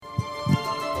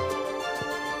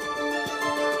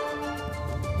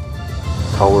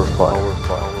Our Father,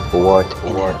 who art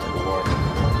in heaven,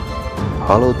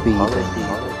 hallowed be thy name.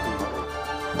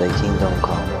 Thy kingdom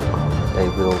come, thy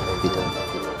will be done,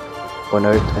 on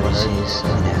earth as it is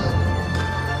in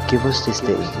heaven. Give us this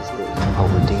day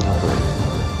our daily bread,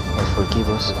 and forgive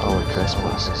us our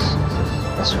trespasses,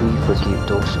 as we forgive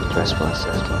those who trespass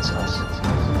against us.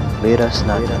 Lead us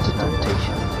not into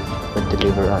temptation, but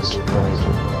deliver us from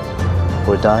evil.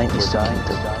 For thine is the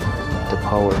kingdom, the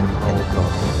power, and the glory,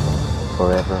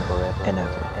 forever and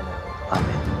ever.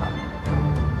 Amen.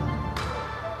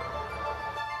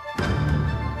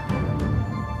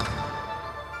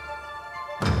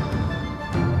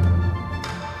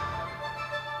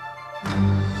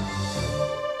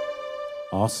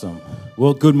 Awesome.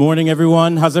 Well, good morning,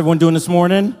 everyone. How's everyone doing this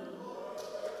morning?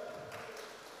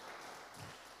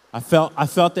 I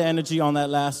felt the energy on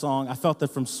that last song. I felt it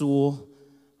from Sewell.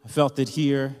 I felt it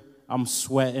here. I'm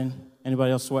sweating.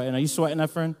 Anybody else sweating? Are you sweating,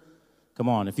 that friend? Come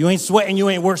on. If you ain't sweating, you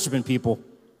ain't worshiping, people.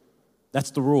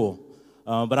 That's the rule.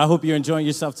 But I hope you're enjoying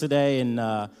yourself today,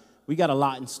 and we got a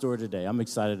lot in store today. I'm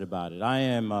excited about it.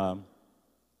 I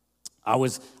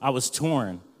was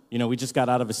torn. You know, we just got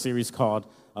out of a series called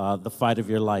The Fight of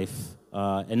Your Life.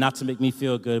 And not to make me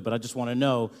feel good, but I just want to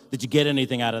know, did you get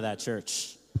anything out of that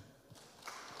church?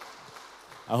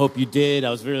 I hope you did. I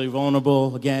was really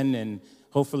vulnerable again, and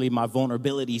hopefully my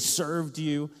vulnerability served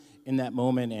you in that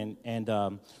moment.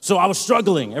 And so I was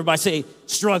struggling. Everybody say,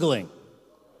 struggling.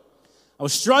 I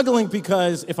was struggling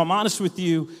because, if I'm honest with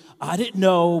you, I didn't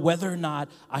know whether or not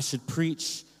I should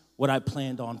preach what I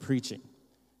planned on preaching.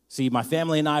 See, my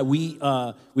family and I, we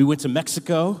went to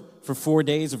Mexico for 4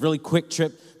 days, a really quick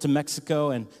trip to Mexico.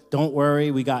 And don't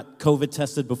worry, we got COVID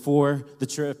tested before the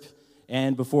trip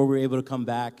and before we were able to come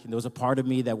back. And there was a part of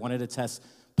me that wanted to test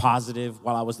positive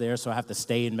while I was there, so I have to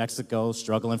stay in Mexico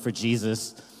struggling for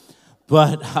Jesus.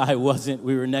 But I wasn't.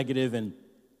 We were negative.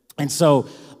 And so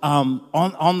on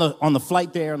the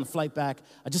flight there, on the flight back,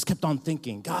 I just kept on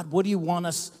thinking, God, what do you want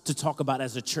us to talk about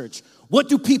as a church? What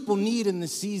do people need in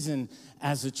this season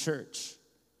as a church?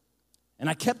 And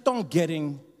I kept on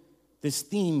getting this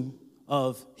theme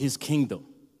of his kingdom.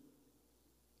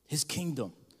 His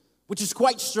kingdom. Which is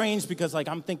quite strange because,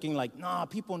 I'm thinking,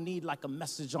 people need, a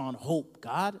message on hope,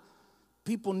 God.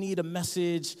 People need a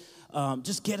message,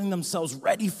 just getting themselves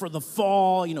ready for the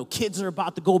fall. You know, kids are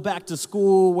about to go back to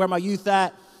school. Where my youth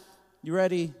at? You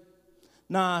ready?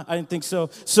 Nah, I didn't think so.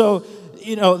 So,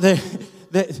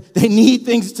 they need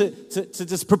things to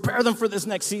just prepare them for this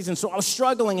next season. So I was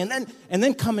struggling, and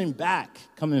then coming back.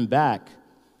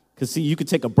 Because, see, you could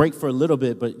take a break for a little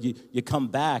bit, but you come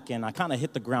back, and I kind of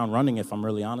hit the ground running, if I'm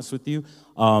really honest with you.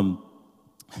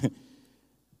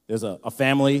 There's a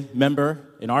family member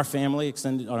in our family,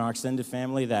 our extended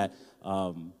family, that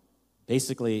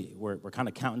basically we're kind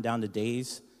of counting down the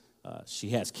days.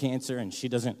 She has cancer, and she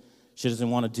doesn't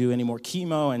want to do any more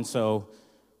chemo, and so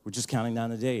we're just counting down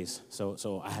the days.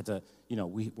 So I had to,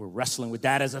 we're wrestling with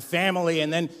that as a family.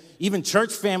 And then even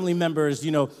church family members,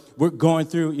 we're going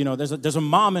through, there's a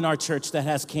mom in our church that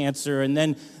has cancer. And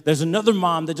then there's another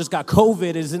mom that just got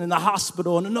COVID, is in the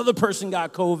hospital. And another person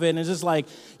got COVID. And it's just like,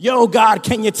 yo, God,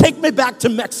 can you take me back to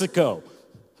Mexico?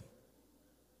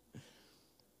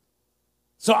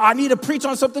 So I need to preach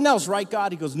on something else, right,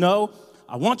 God? He goes, no,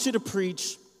 I want you to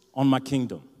preach on my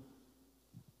kingdom.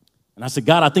 And I said,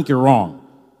 God, I think you're wrong.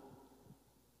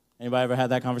 Anybody ever had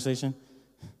that conversation?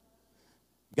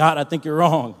 God, I think you're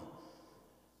wrong.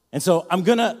 And so I'm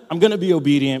gonna be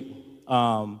obedient,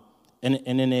 and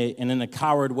in a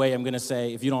coward way, I'm gonna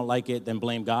say, if you don't like it, then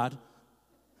blame God.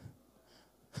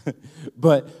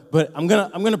 but I'm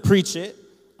gonna preach it.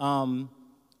 And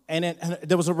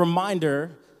there was a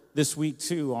reminder this week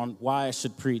too on why I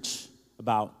should preach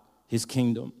about his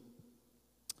kingdom.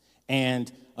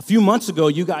 And a few months ago,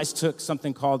 you guys took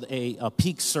something called a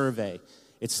peak survey.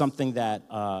 It's something that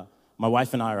my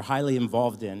wife and I are highly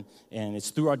involved in, and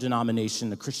it's through our denomination,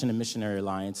 the Christian and Missionary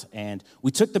Alliance. And we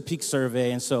took the peak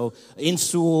survey, and so in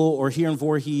Sewell or here in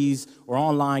Voorhees or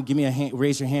online, give me a hand,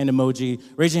 raise your hand emoji.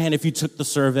 Raise your hand if you took the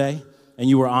survey and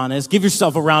you were honest. Give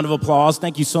yourself a round of applause.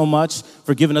 Thank you so much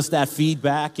for giving us that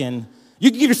feedback. And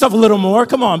you can give yourself a little more.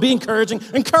 Come on, be encouraging.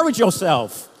 Encourage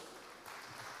yourself.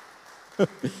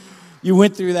 You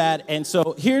went through that, and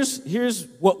so here's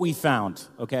what we found,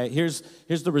 okay? Here's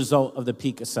the result of the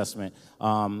peak assessment.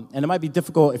 And it might be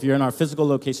difficult, if you're in our physical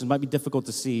locations, it might be difficult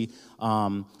to see,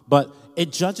 but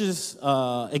it judges,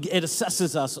 it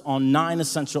assesses us on 9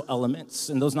 essential elements,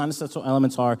 and those 9 essential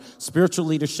elements are spiritual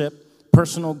leadership,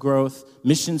 personal growth,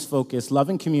 missions focus,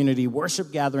 loving community,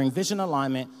 worship gathering, vision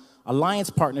alignment, alliance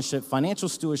partnership, financial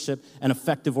stewardship, and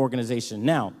effective organization.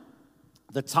 Now,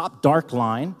 the top dark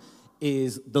line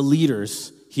is the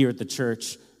leaders here at the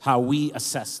church, how we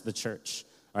assess the church.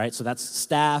 All right, so that's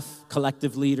staff,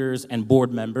 collective leaders, and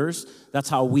board members. That's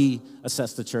how we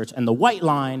assess the church. And the white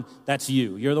line, that's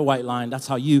you. You're the white line. That's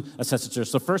how you assess the church.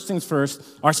 So first things first,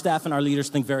 our staff and our leaders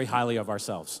think very highly of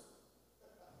ourselves.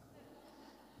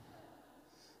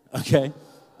 Okay?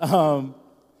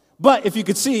 But if you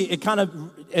could see, it kind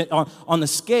of, on the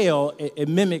scale, it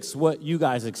mimics what you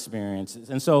guys experience.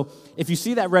 And so if you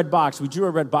see that red box, we drew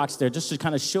a red box there just to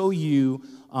kind of show you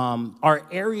our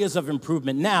areas of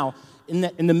improvement. Now,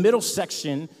 in the middle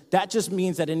section, that just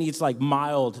means that it needs like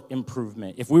mild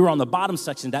improvement. If we were on the bottom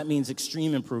section, that means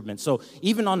extreme improvement. So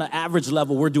even on the average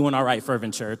level, we're doing all right,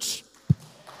 Fervent Church.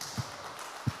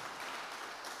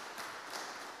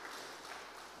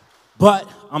 But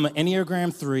I'm an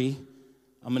Enneagram 3.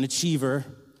 I'm an achiever,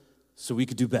 so we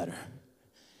could do better.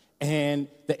 And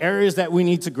the areas that we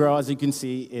need to grow, as you can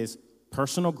see, is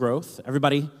personal growth.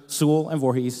 Everybody, Sewell and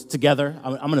Voorhees, together.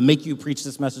 I'm going to make you preach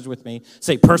this message with me.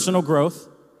 Say personal growth.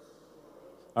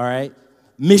 All right.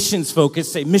 Missions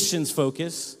focus. Say missions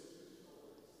focus.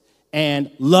 And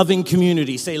loving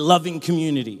community. Say loving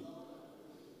community.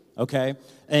 Okay.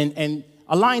 And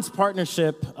alliance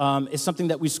partnership is something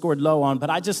that we scored low on, but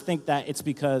I just think that it's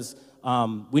because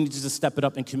we need to just step it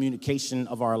up in communication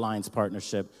of our alliance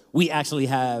partnership. We actually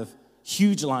have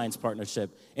huge alliance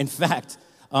partnership. In fact,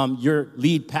 your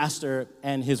lead pastor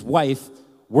and his wife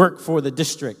work for the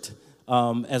district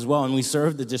as well, and we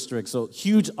serve the district, so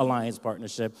huge alliance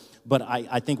partnership, but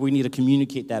I think we need to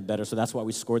communicate that better, so that's why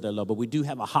we scored that low. But we do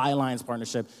have a high alliance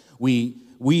partnership.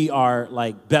 We are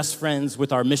like best friends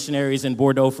with our missionaries in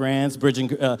Bordeaux, France,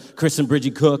 Chris and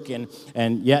Bridgie Cook,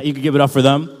 and yeah, you can give it up for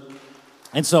them.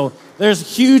 And so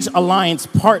there's huge alliance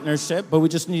partnership, but we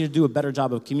just need to do a better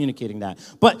job of communicating that.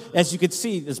 But as you can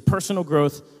see, there's personal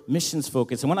growth, missions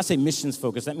focus. And when I say missions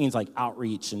focus, that means like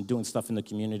outreach and doing stuff in the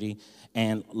community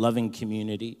and loving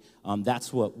community.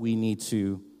 That's what we need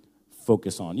to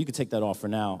focus on. You can take that off for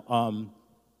now.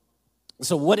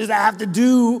 So what does that have to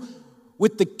do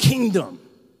with the kingdom?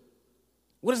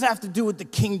 What does that have to do with the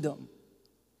kingdom?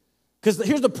 Because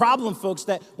here's the problem, folks,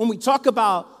 that when we talk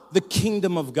about the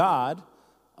kingdom of God,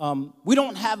 we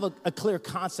don't have a clear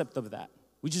concept of that.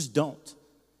 We just don't.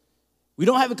 We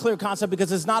don't have a clear concept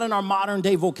because it's not in our modern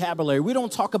day vocabulary. We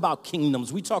don't talk about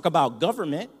kingdoms. We talk about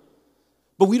government,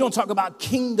 but we don't talk about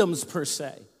kingdoms per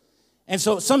se. And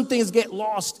so some things get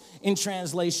lost in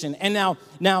translation. And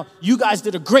now you guys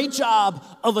did a great job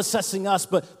of assessing us,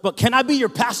 but can I be your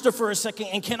pastor for a second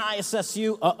and can I assess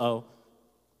you? Uh-oh.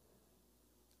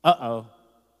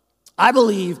 I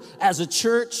believe as a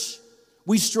church,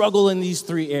 we struggle in these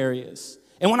three areas.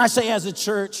 And when I say as a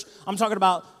church, I'm talking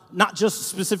about not just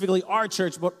specifically our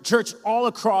church, but church all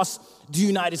across the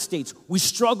United States. We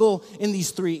struggle in these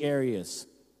three areas.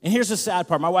 And here's the sad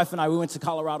part. My wife and I, we went to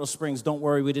Colorado Springs. Don't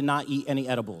worry, we did not eat any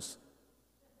edibles.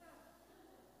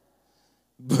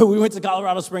 But we went to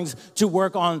Colorado Springs to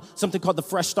work on something called the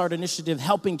Fresh Start Initiative,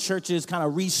 helping churches kind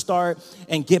of restart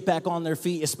and get back on their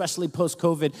feet, especially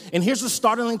post-COVID. And here's a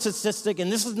startling statistic,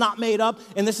 and this is not made up,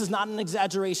 and this is not an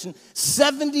exaggeration.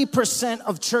 70%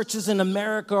 of churches in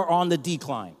America are on the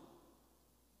decline.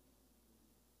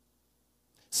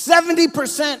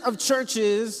 70% of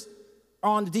churches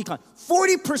are on the decline.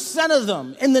 40% of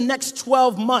them in the next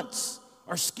 12 months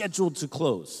are scheduled to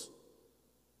close.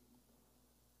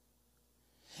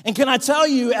 And can I tell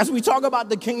you, as we talk about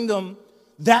the kingdom,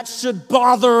 that should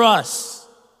bother us.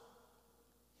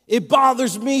 It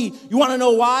bothers me. You want to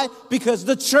know why? Because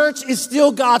the church is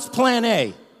still God's plan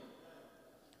A.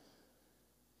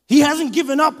 He hasn't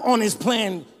given up on his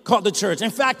plan called the church. In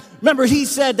fact, remember, he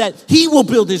said that he will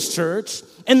build his church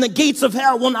and the gates of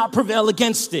hell will not prevail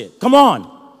against it. Come on.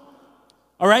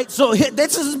 All right? So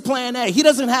this is his plan A. He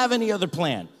doesn't have any other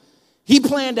plan. He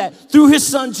planned that through his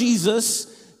son Jesus,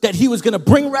 that he was going to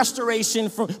bring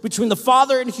restoration between the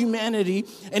Father and humanity,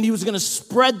 and he was going to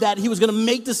spread that. He was going to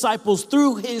make disciples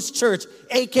through his church,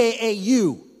 a.k.a.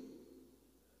 you.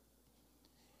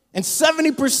 And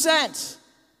 70%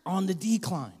 are on the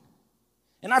decline.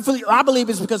 And I believe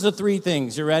it's because of three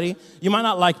things. You ready? You might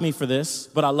not like me for this,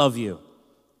 but I love you.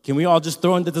 Can we all just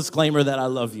throw in the disclaimer that I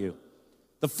love you?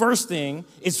 The first thing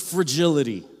is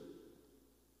fragility.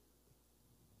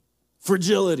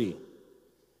 Fragility.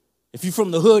 If you're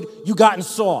from the hood, you gotten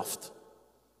soft.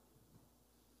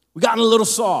 We gotten a little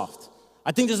soft.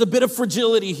 I think there's a bit of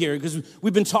fragility here because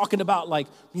we've been talking about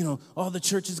the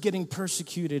church is getting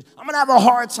persecuted. I'm going to have a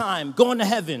hard time going to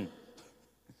heaven.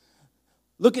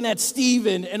 Looking at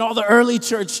Stephen and all the early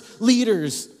church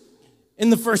leaders in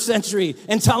the first century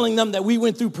and telling them that we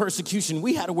went through persecution.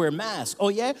 We had to wear masks. Oh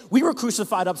yeah? We were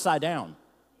crucified upside down.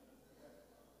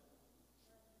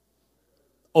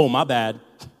 Oh, my bad.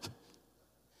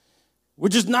 We're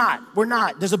just not. We're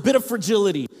not. There's a bit of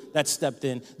fragility that stepped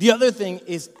in. The other thing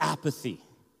is apathy.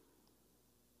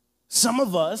 Some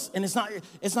of us, and it's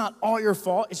not all your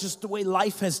fault, it's just the way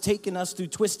life has taken us through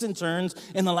twists and turns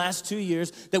in the last 2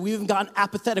 years that we've gotten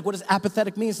apathetic. What does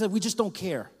apathetic mean? It's that we just don't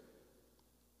care.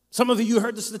 Some of you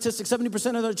heard the statistic,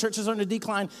 70% of the churches are in a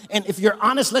decline. And if you're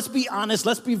honest, let's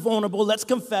be vulnerable, let's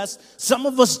confess. Some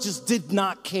of us just did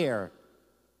not care.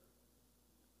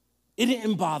 It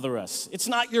didn't bother us. It's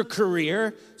not your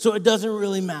career, so it doesn't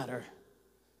really matter.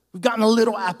 We've gotten a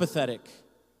little apathetic.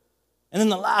 And then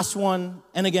the last one,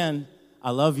 and again,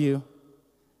 I love you.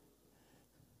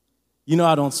 You know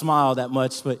I don't smile that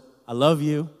much, but I love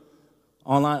you.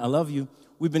 Online, I love you.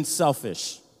 We've been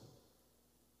selfish.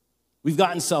 We've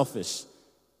gotten selfish.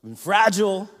 We've been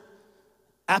fragile,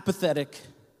 apathetic,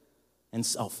 and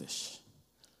selfish.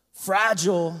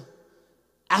 Fragile,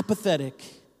 apathetic,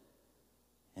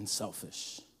 and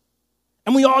selfish.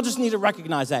 And we all just need to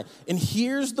recognize that. And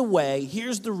here's the way,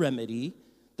 here's the remedy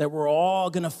that we're all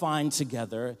going to find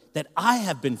together, that I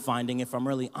have been finding, if I'm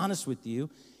really honest with you,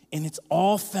 and it's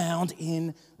all found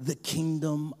in the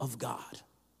kingdom of God.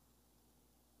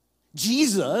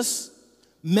 Jesus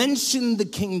mentioned the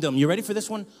kingdom, you ready for this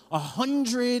one?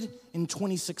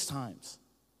 126 times.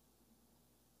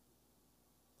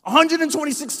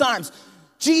 126 times.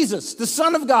 Jesus, the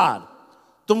Son of God,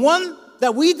 the one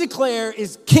that we declare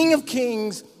is King of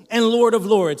Kings and Lord of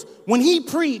Lords. When he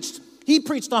preached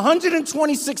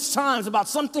 126 times about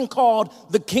something called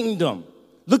the kingdom.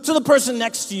 Look to the person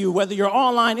next to you, whether you're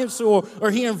online,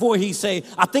 or here in Voorhees, say,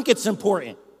 I think it's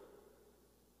important.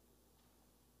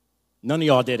 None of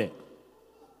y'all did it.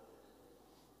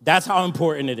 That's how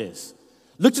important it is.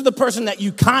 Look to the person that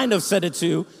you kind of said it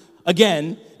to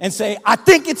again and say, I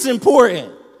think it's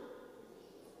important.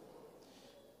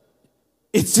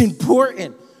 It's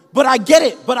important. But I get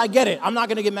it. I'm not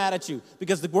going to get mad at you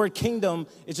because the word kingdom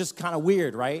is just kind of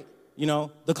weird, right? You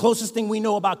know, the closest thing we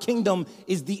know about kingdom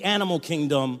is the animal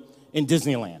kingdom in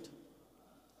Disneyland,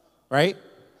 right?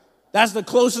 That's the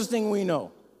closest thing we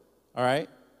know, all right?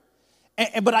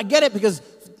 But I get it because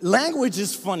language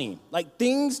is funny. Like,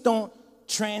 things don't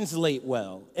translate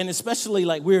well. And especially,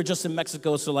 like, we were just in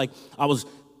Mexico, so, like, I was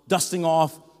dusting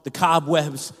off the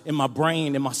cobwebs in my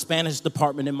brain, in my Spanish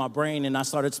department in my brain, and I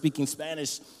started speaking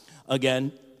Spanish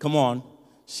again. Come on.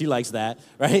 She likes that,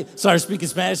 right? Started speaking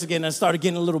Spanish again, and I started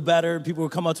getting a little better. People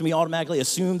would come up to me, automatically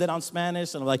assume that I'm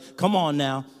Spanish, and I'm like, come on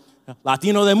now.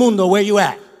 Latino del mundo, where you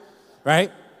at?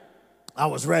 Right? I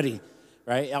was ready,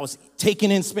 right? I was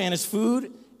taking in Spanish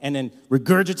food and then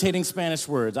regurgitating Spanish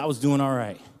words. I was doing all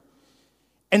right.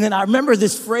 And then I remember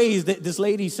this phrase, that this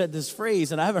lady said this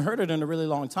phrase, and I haven't heard it in a really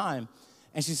long time.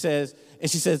 And she says,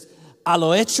 a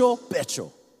lo hecho,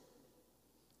 pecho.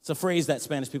 It's a phrase that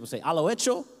Spanish people say, a lo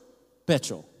hecho,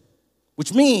 pecho.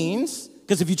 Which means,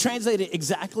 because if you translate it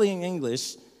exactly in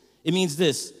English, it means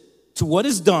this: to what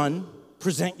is done,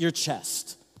 present your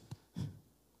chest.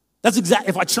 That's exactly,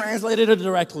 if I translated it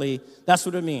directly, that's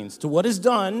what it means. To what is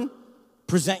done,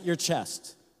 present your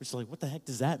chest. Which is like, what the heck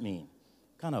does that mean?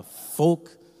 What kind of folk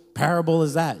parable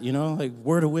is that? You know, like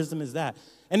word of wisdom is that?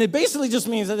 And it basically just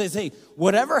means that they say,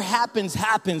 whatever happens,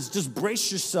 just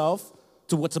brace yourself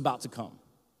to what's about to come.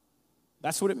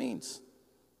 That's what it means.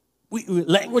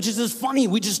 Language is just funny.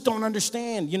 We just don't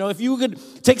understand. You know, if you could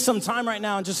take some time right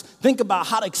now and just think about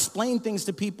how to explain things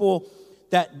to people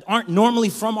that aren't normally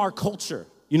from our culture.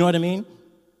 You know what I mean?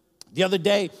 The other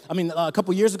day, a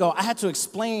couple years ago, I had to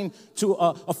explain to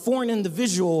a foreign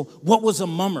individual what was a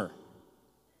mummer.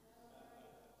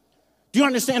 Do you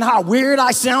understand how weird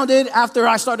I sounded after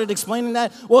I started explaining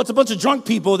that? Well, it's a bunch of drunk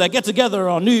people that get together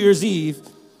on New Year's Eve.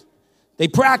 They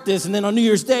practice, and then on New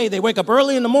Year's Day, they wake up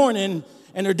early in the morning,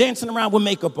 and they're dancing around with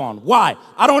makeup on. Why?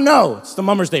 I don't know. It's the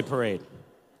Mummers Day Parade.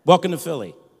 Welcome to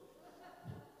Philly.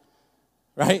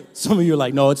 Right? Some of you are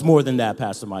like, no, it's more than that,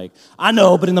 Pastor Mike. I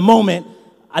know, but in the moment,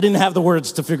 I didn't have the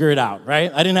words to figure it out,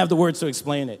 right? I didn't have the words to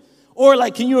explain it. Or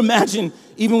like, can you imagine,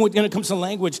 even when it comes to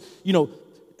language, you know,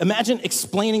 imagine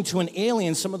explaining to an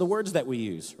alien some of the words that we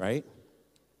use, right?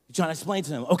 You're trying to explain to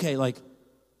them, okay, like,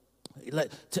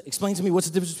 explain to me what's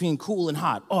the difference between cool and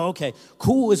hot. Oh, okay.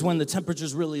 Cool is when the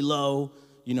temperature's really low,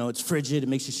 you know, it's frigid, it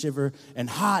makes you shiver. And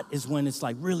hot is when it's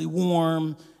like really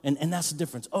warm, and that's the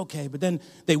difference. Okay, but then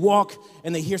they walk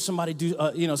and they hear somebody do,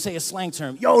 say a slang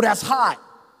term. Yo, that's hot.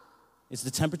 Is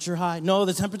the temperature high? No,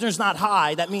 the temperature's not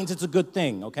high. That means it's a good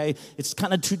thing, okay? It's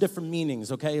kind of two different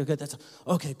meanings, okay?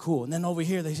 Okay, cool. And then over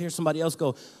here, they hear somebody else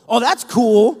go, oh, that's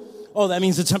cool. oh, that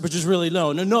means the temperature's really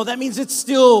low. No, that means it's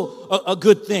still a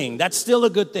good thing. That's still a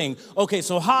good thing. Okay,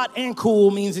 so hot and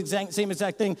cool means same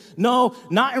exact thing. No,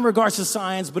 not in regards to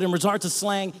science, but in regards to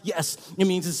slang, yes, it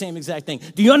means the same exact thing.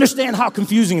 Do you understand how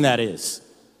confusing that is?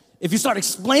 If you start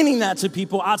explaining that to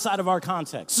people outside of our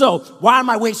context. So why am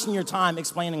I wasting your time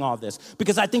explaining all this?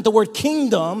 Because I think the word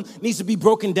kingdom needs to be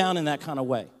broken down in that kind of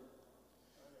way.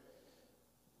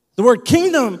 The word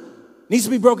kingdom needs to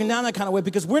be broken down that kind of way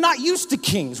because we're not used to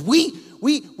kings. We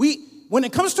when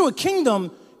it comes to a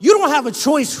kingdom, you don't have a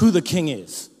choice who the king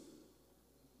is.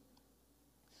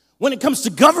 When it comes to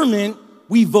government,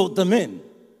 we vote them in.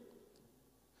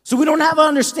 So we don't have an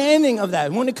understanding of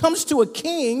that. When it comes to a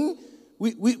king,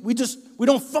 we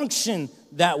don't function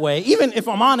that way. Even if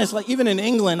I'm honest, like even in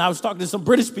England, I was talking to some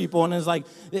British people and it's like,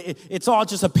 it's all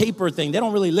just a paper thing. They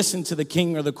don't really listen to the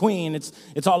king or the queen.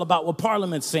 It's all about what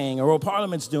Parliament's saying or what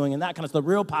Parliament's doing and that kind of stuff. The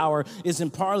real power is in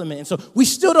Parliament. And so we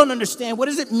still don't understand what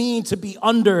does it mean to be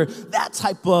under that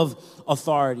type of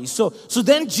authority. So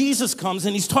then Jesus comes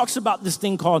and he talks about this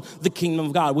thing called the kingdom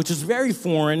of God, which is very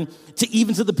foreign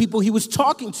to the people he was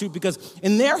talking to because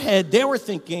in their head, they were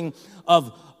thinking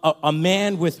of a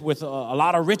man with a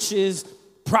lot of riches,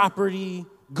 property,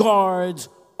 guards,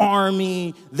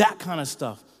 army, that kind of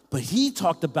stuff. But he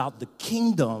talked about the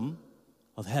kingdom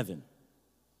of heaven.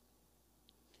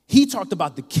 He talked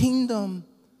about the kingdom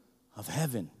of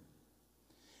heaven.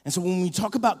 And so when we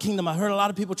talk about kingdom, I heard a lot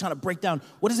of people trying to break down,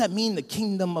 what does that mean, the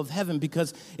kingdom of heaven?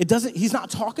 Because he's not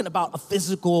talking about a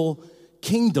physical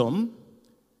kingdom.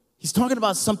 He's talking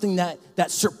about something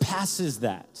that surpasses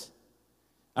that.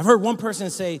 I've heard one person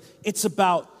say, it's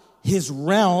about his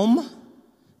realm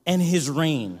and his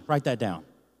reign. Write that down.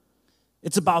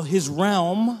 It's about his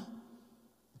realm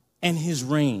and his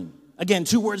reign. Again,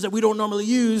 two words that we don't normally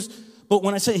use, but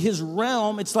when I say his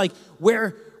realm, it's like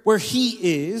where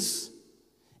he is,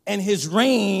 and his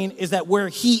reign is that where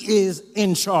he is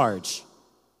in charge.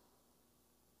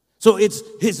 So it's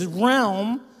his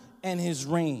realm and his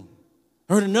reign.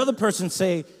 I heard another person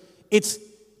say, it's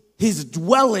his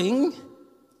dwelling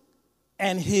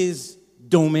and his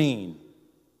domain.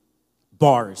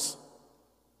 Bars.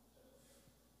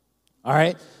 All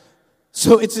right?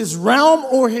 So it's his realm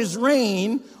or his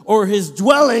reign or his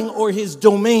dwelling or his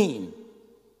domain.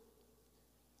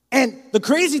 And the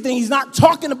crazy thing, he's not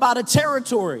talking about a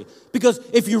territory. Because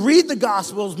if you read the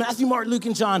Gospels, Matthew, Mark, Luke,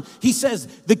 and John, he says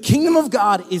the kingdom of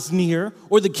God is near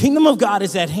or the kingdom of God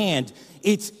is at hand.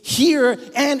 It's here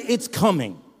and it's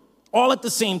coming. All at the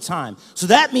same time. So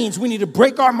that means we need to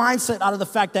break our mindset out of the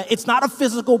fact that it's not a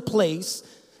physical place,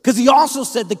 because he also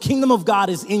said the kingdom of God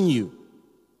is in you.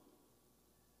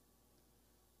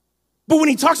 But when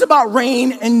he talks about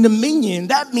reign and dominion,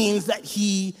 that means that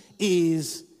he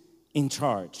is in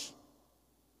charge.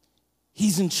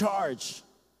 He's in charge.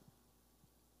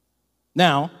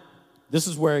 Now, this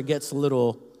is where it gets a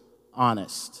little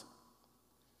honest.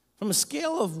 From a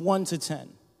scale of 1 to 10,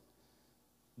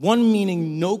 1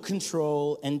 meaning no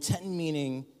control, and 10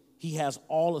 meaning he has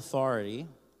all authority.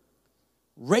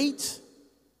 Rate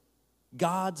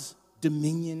God's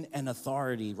dominion and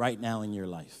authority right now in your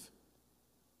life.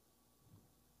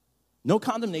 No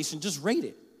condemnation, just rate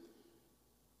it.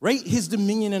 Rate his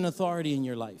dominion and authority in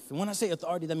your life. And when I say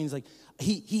authority, that means like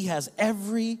he has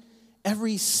every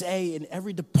say in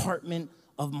every department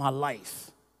of my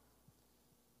life.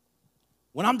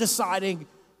 When I'm deciding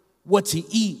what to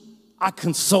eat, I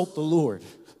consult the Lord.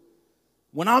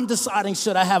 When I'm deciding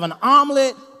should I have an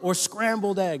omelet or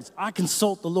scrambled eggs, I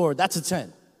consult the Lord. That's a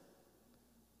 10.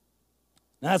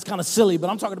 Now that's kind of silly, but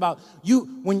I'm talking about you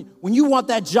when you want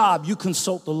that job, you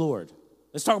consult the Lord.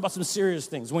 Let's talk about some serious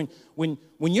things. When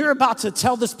you're about to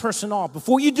tell this person off,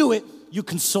 before you do it, you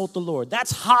consult the Lord.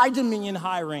 That's high dominion,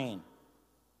 high reign.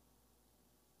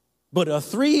 But a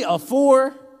 3, a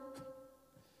 4,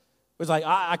 was like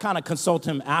I kind of consult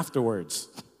him afterwards.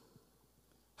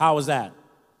 How was that?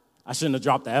 I shouldn't have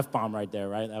dropped the F-bomb right there,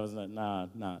 right? That was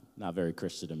not very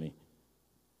Christian to me.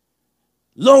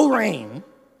 Low reign,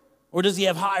 or does he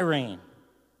have high reign?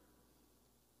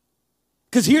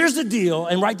 Because here's the deal,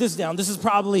 and write this down. This is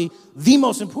probably the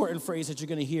most important phrase that you're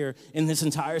going to hear in this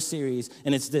entire series,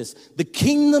 and it's this. The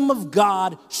kingdom of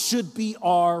God should be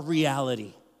our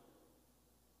reality.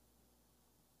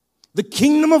 The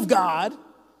kingdom of God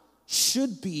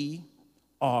should be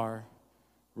our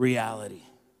reality.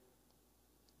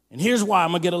 And here's why.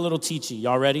 I'm going to get a little teachy.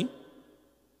 Y'all ready?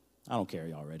 I don't care.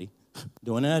 Y'all ready?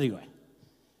 Doing it anyway.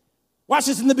 Watch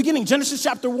this in the beginning. Genesis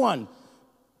chapter 1,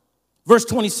 verse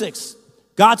 26.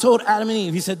 God told Adam and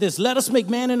Eve, he said this, let us make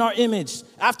man in our image,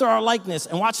 after our likeness.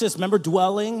 And watch this. Remember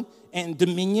dwelling and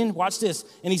dominion? Watch this.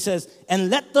 And he says, and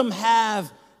let them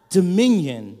have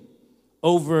dominion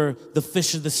over the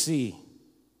fish of the sea,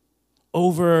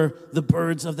 over the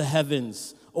birds of the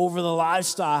heavens, over the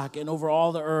livestock, and over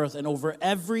all the earth, and over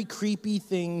every creepy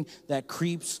thing that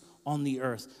creeps on the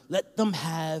earth. Let them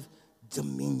have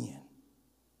dominion.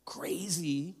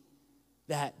 Crazy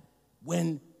that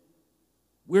when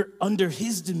we're under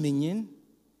his dominion,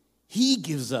 he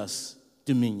gives us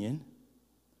dominion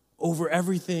over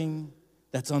everything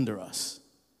that's under us.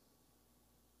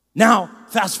 Now,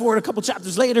 fast forward a couple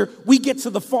chapters later, we get to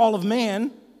the fall of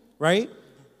man, right?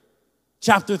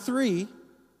 Chapter 3,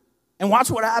 and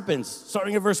watch what happens.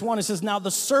 Starting at verse 1, it says, "Now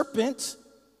the serpent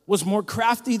was more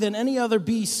crafty than any other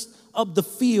beast of the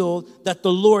field that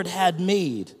the Lord had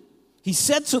made. He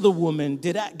said to the woman,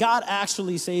 did God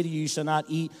actually say to you, you shall not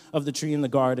eat of the tree in the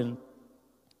garden?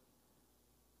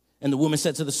 And the woman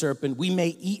said to the serpent, we may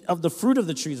eat of the fruit of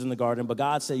the trees in the garden, but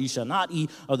God said, you shall not eat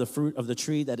of the fruit of the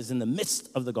tree that is in the midst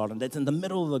of the garden, that's in the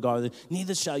middle of the garden.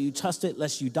 Neither shall you touch it,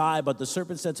 lest you die. But the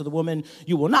serpent said to the woman,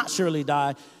 you will not surely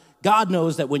die. God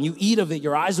knows that when you eat of it,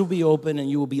 your eyes will be open and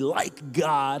you will be like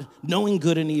God, knowing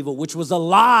good and evil," which was a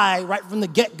lie right from the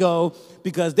get-go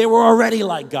because they were already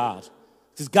like God.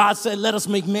 Because God said, let us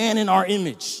make man in our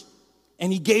image.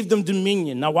 And he gave them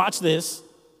dominion. Now watch this.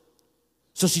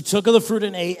 So she took of the fruit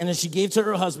and ate, and then she gave to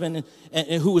her husband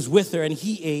and who was with her, and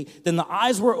he ate. Then the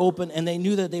eyes were open, and they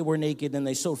knew that they were naked, and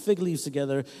they sewed fig leaves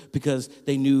together because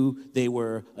they knew they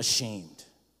were ashamed.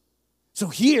 So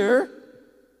here,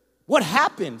 what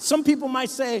happened? Some people might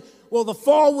say, well, the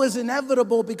fall was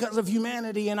inevitable because of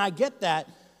humanity, and I get that.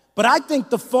 But I think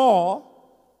the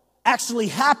fall actually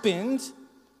happened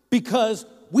because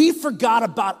we forgot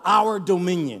about our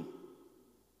dominion.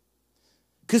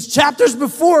 Because chapters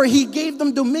before, he gave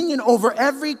them dominion over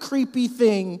every creepy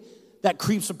thing that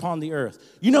creeps upon the earth.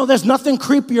 You know, there's nothing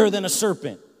creepier than a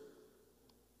serpent.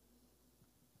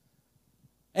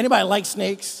 Anybody like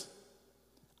snakes?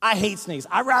 I hate snakes.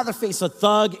 I'd rather face a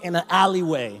thug in an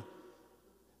alleyway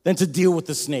than to deal with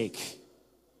a snake.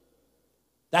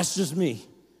 That's just me.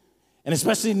 And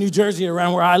especially in New Jersey,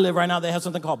 around where I live right now, they have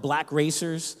something called black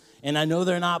racers. And I know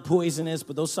they're not poisonous,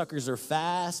 but those suckers are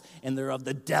fast and they're of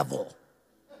the devil.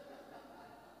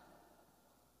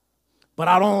 But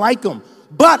I don't like them.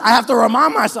 But I have to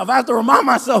remind myself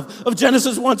of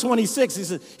Genesis 1:26.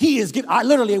 He says, I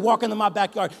literally walk into my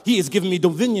backyard. He has given me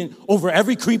dominion over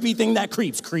every creepy thing that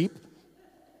creeps. Creep.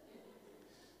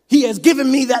 He has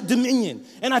given me that dominion.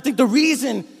 And I think the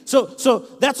reason, so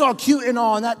that's all cute and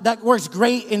all, and that works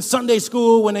great in Sunday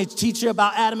school when they teach you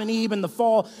about Adam and Eve and the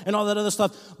fall and all that other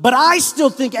stuff. But I still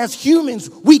think as humans,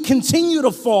 we continue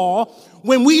to fall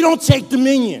when we don't take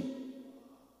dominion.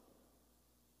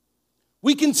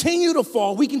 We continue to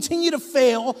fall. We continue to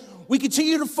fail. We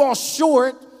continue to fall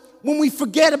short when we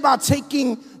forget about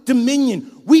taking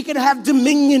dominion. We can have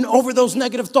dominion over those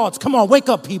negative thoughts. Come on, wake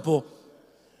up, people.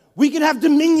 We can have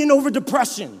dominion over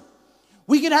depression.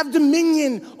 We can have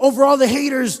dominion over all the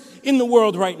haters in the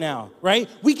world right now, right?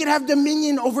 We can have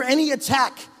dominion over any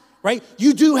attack, right?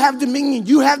 You do have dominion.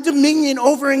 You have dominion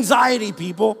over anxiety,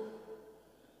 people.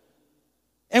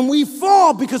 And we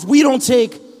fall because we don't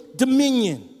take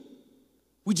dominion.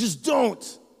 We just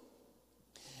don't.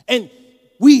 And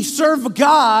we serve a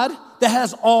God that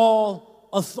has all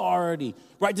authority.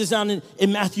 Write this down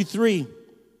in Matthew 3,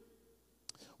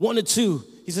 1-2.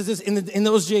 He says this, in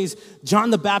those days, John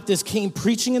the Baptist came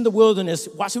preaching in the wilderness.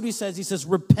 Watch what he says. He says,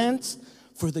 repent,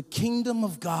 for the kingdom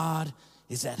of God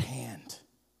is at hand.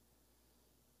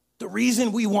 The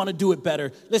reason we want to do it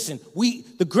better, listen,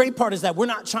 the great part is that we're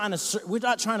not trying to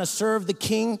serve the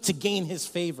king to gain his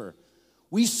favor.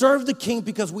 We serve the king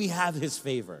because we have his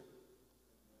favor.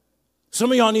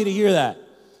 Some of y'all need to hear that.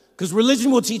 Because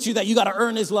religion will teach you that you got to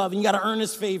earn his love and you got to earn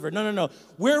his favor. No.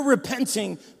 We're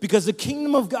repenting because the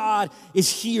kingdom of God is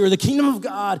here. The kingdom of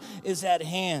God is at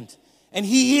hand. And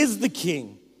he is the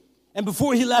king. And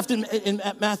before he left in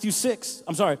Matthew 6,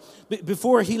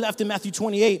 before he left in Matthew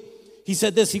 28, he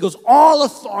said this, he goes, all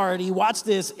authority, watch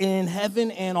this, in heaven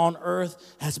and on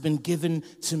earth has been given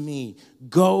to me.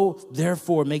 Go,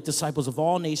 therefore, make disciples of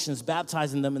all nations,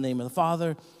 baptizing them in the name of the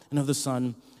Father and of the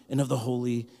Son and of the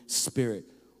Holy Spirit.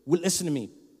 Well, listen to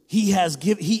me. He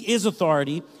is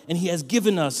authority, and he has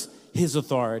given us his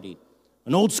authority.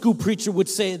 An old school preacher would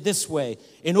say it this way,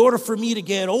 in order for me to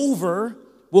get over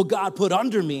what God put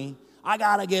under me, I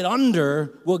got to get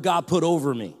under what God put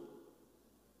over me.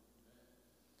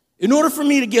 In order for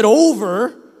me to get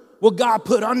over what God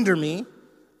put under me,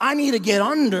 I need to get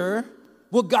under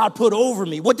what God put over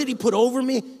me. What did he put over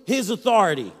me? His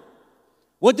authority.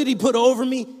 What did he put over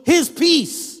me? His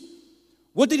peace.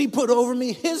 What did he put over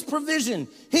me? His provision,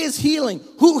 his healing,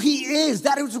 who he is.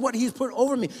 That is what he's put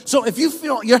over me. So if you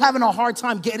feel you're having a hard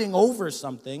time getting over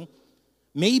something,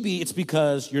 maybe it's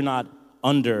because you're not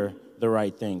under the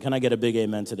right thing. Can I get a big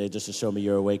amen today just to show me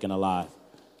you're awake and alive?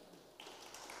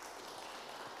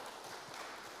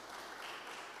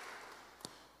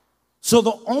 So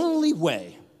the only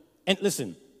way, and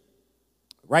listen,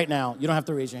 right now, you don't have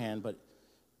to raise your hand, but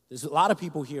there's a lot of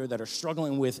people here that are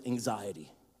struggling with anxiety.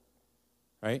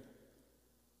 Right?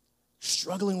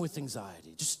 Struggling with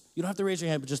anxiety. You don't have to raise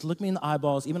your hand, but just look me in the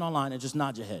eyeballs, even online, and just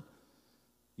nod your head.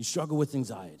 You struggle with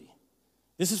anxiety.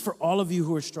 This is for all of you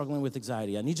who are struggling with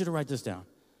anxiety. I need you to write this down.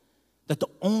 That the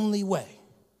only way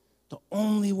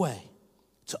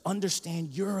to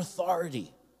understand your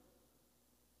authority,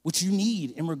 which you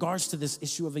need in regards to this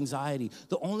issue of anxiety,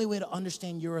 the only way to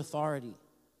understand your authority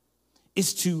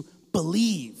is to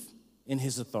believe in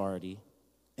his authority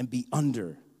and be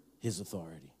under his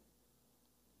authority.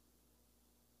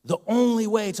 The only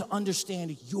way to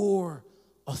understand your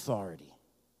authority.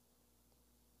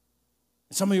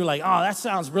 And some of you are like, oh, that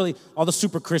sounds really, all the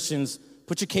super Christians,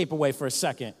 put your cape away for a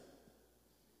second.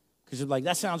 Because you're like,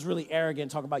 that sounds really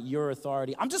arrogant, talk about your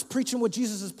authority. I'm just preaching what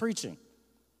Jesus is preaching.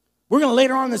 We're going to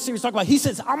later on in the series talk about, he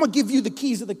says, I'm going to give you the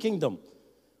keys of the kingdom.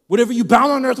 Whatever you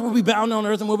bound on earth will be bound on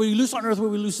earth, and whatever you loose on earth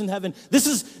will be loose in heaven. This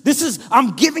is,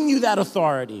 I'm giving you that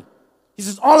authority. He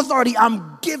says, all authority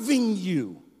I'm giving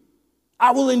you.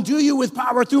 I will endue you with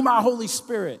power through my Holy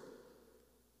Spirit.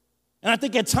 And I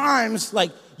think at times,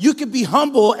 like, you could be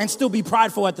humble and still be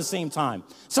prideful at the same time.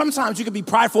 Sometimes you could be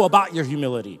prideful about your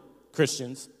humility,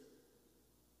 Christians.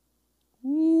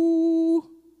 Ooh.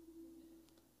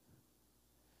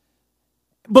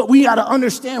 But we got to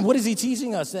understand, what is he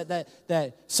teaching us?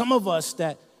 That some of us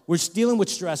that we're dealing with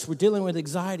stress, we're dealing with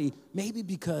anxiety, maybe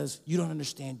because you don't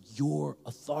understand your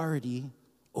authority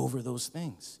over those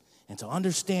things. And to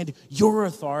understand your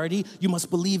authority, you must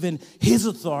believe in his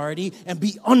authority and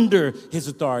be under his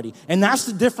authority. And that's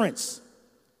the difference.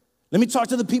 Let me talk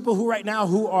to the people who right now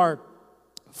who are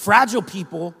fragile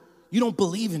people. You don't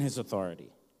believe in his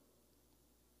authority.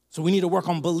 So we need to work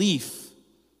on belief.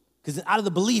 Because out of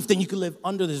the belief, then you can live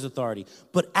under his authority.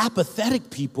 But apathetic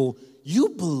people, you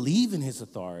believe in his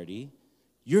authority.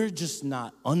 You're just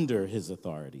not under his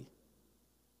authority.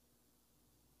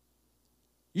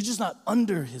 You're just not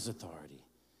under his authority.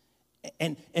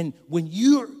 And when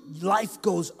your life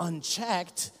goes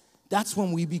unchecked, that's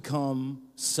when we become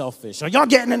selfish. Are y'all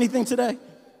getting anything today?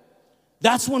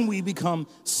 That's when we become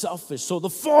selfish. So the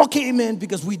fall came in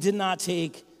because we did not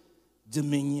take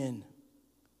dominion.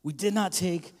 We did not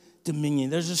take dominion.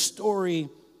 There's a story.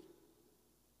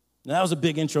 Now that was a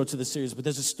big intro to the series, but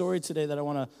there's a story today that I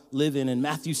want to live in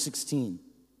Matthew 16.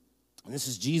 And this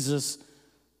is Jesus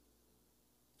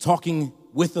talking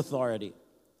with authority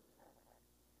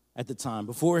at the time,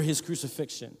 before his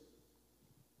crucifixion.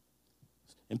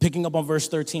 And picking up on verse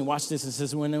 13, watch this. It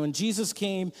says, when Jesus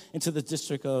came into the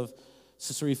district of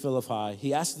Caesarea Philippi,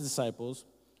 he asked the disciples,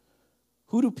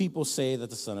 who do people say that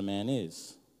the Son of Man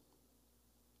is?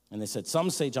 And they said, some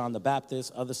say John the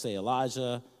Baptist, others say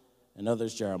Elijah, and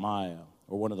others Jeremiah,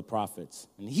 or one of the prophets.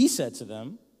 And he said to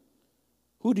them,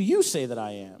 who do you say that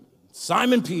I am?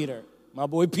 Simon Peter, my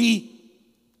boy Pete.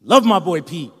 Love my boy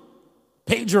Pete.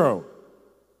 Pedro.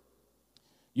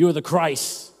 You are the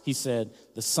Christ, he said,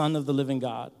 the Son of the living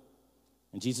God.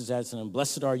 And Jesus answered him,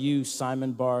 blessed are you,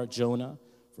 Simon Bar Jonah,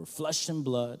 for flesh and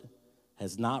blood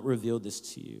has not revealed this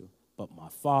to you, but my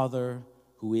Father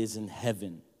who is in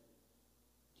heaven.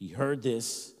 He heard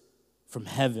this from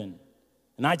heaven.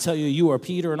 And I tell you, you are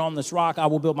Peter, and on this rock I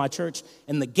will build my church,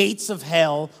 and the gates of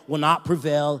hell will not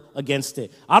prevail against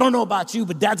it. I don't know about you,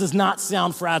 but that does not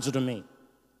sound fragile to me.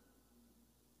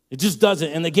 It just doesn't.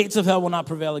 And the gates of hell will not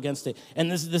prevail against it. And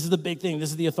this is the big thing. This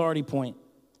is the authority point.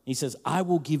 He says, I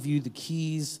will give you the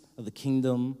keys of the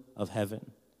kingdom of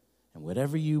heaven. And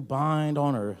whatever you bind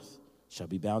on earth shall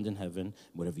be bound in heaven. And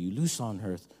whatever you loose on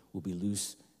earth will be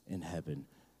loose in heaven.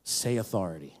 Say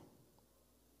authority.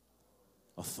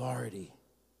 Authority.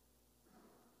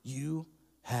 You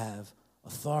have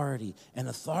authority. And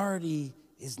authority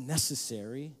is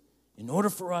necessary in order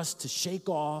for us to shake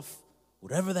off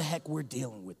whatever the heck we're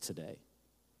dealing with today.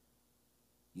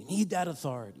 You need that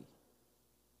authority.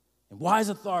 And why is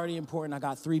authority important? I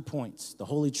got 3 points, the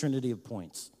Holy Trinity of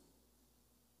points.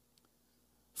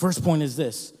 First point is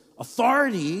this: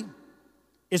 authority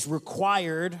is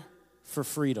required for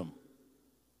freedom.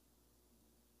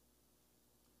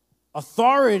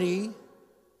 Authority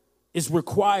is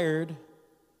required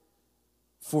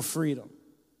for freedom.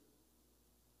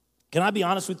 Can I be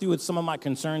honest with you with some of my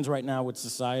concerns right now with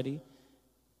society?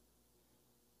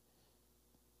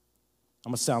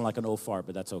 I'm going to sound like an old fart,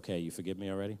 but that's okay. You forgive me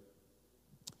already?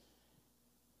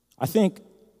 I think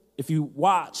if you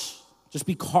watch, just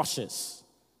be cautious.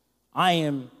 I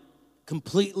am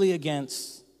completely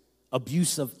against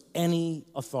abuse of any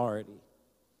authority.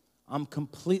 I'm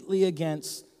completely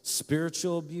against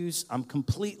spiritual abuse. I'm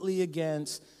completely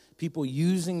against people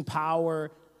using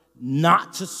power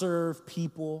not to serve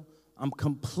people. I'm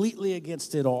completely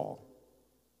against it all.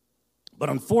 But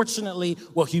unfortunately,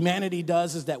 what humanity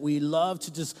does is that we love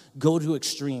to just go to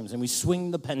extremes and we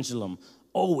swing the pendulum.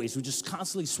 Always, we just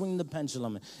constantly swing the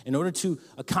pendulum. In order to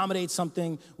accommodate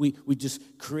something, we just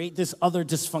create this other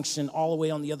dysfunction all the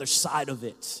way on the other side of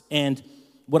it. And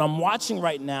what I'm watching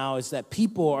right now is that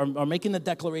people are making the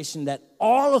declaration that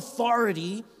all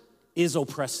authority is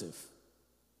oppressive.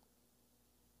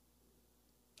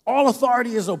 All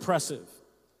authority is oppressive.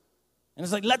 And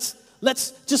it's like,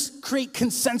 let's just create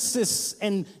consensus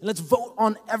and let's vote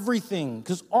on everything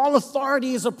because all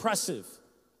authority is oppressive.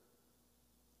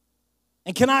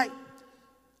 And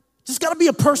just got to be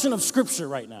a person of Scripture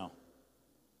right now.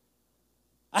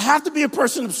 I have to be a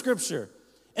person of Scripture.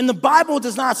 And the Bible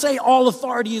does not say all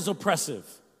authority is oppressive.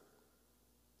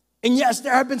 And yes,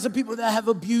 there have been some people that have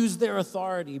abused their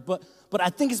authority, but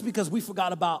I think it's because we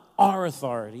forgot about our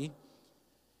authority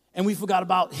and we forgot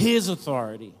about His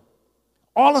authority.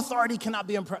 All authority cannot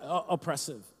be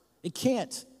oppressive. It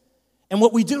can't. And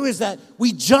what we do is that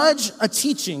we judge a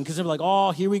teaching because they're like,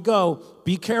 oh, here we go.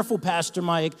 Be careful, Pastor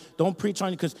Mike. Don't preach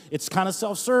on you because it's kind of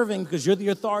self-serving because you're the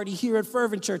authority here at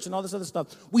Fervent Church and all this other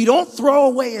stuff. We don't throw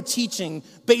away a teaching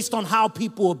based on how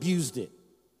people abused it.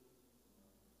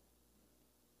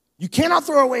 You cannot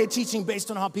throw away a teaching based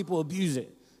on how people abuse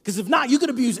it. Because if not, you could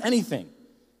abuse anything,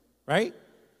 right?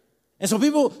 And so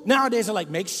people nowadays are like,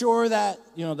 make sure that,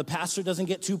 the pastor doesn't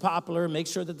get too popular. Make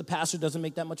sure that the pastor doesn't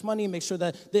make that much money. Make sure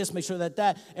that this, make sure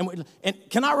that. And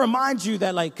can I remind you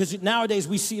that, because nowadays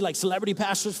we see, celebrity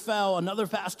pastors fell, another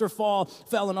pastor fell,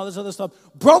 and all this other stuff.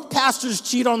 Broke pastors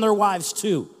cheat on their wives,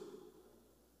 too.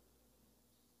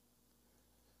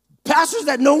 Pastors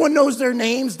that no one knows their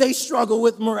names, they struggle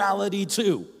with morality,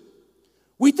 too.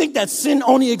 We think that sin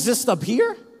only exists up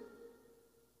here?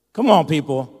 Come on,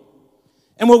 people.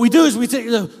 And what we do is we say,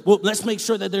 well, let's make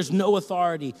sure that there's no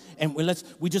authority, and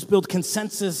we just build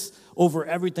consensus over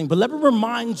everything. But let me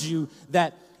remind you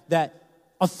that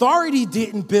authority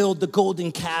didn't build the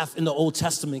golden calf in the Old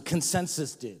Testament.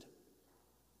 Consensus did.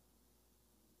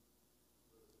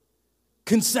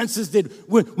 Consensus did.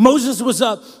 When Moses was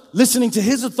up listening to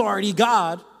his authority,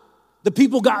 God, the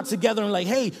people got together and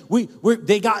hey,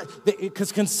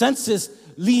 because consensus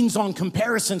leans on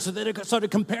comparison. So they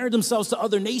started comparing themselves to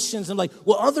other nations and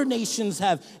other nations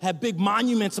have big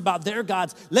monuments about their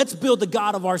gods. Let's build a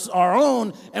god of our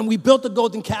own. And we built the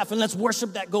golden calf and let's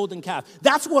worship that golden calf.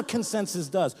 That's what consensus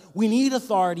does. We need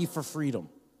authority for freedom.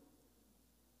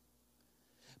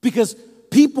 Because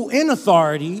people in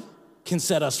authority can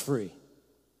set us free.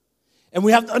 And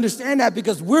we have to understand that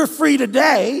because we're free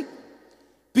today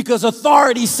because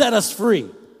authority set us free.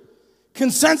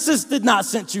 Consensus did not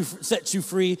set you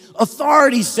free.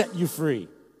 Authority set you free.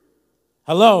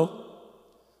 Hello?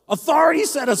 Authority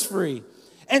set us free.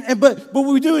 But what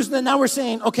we do is that now we're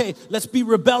saying, okay, let's be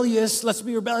rebellious. Let's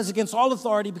be rebellious against all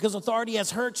authority because authority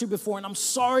has hurt you before, and I'm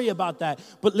sorry about that.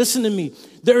 But listen to me.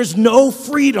 There is no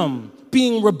freedom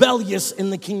being rebellious in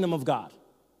the kingdom of God.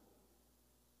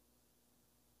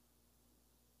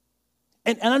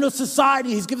 And I know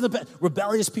society has given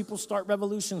rebellious people start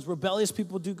revolutions. Rebellious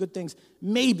people do good things.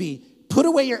 Maybe put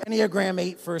away your Enneagram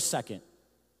 8 for a second.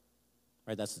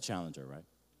 Right, that's the challenger, right?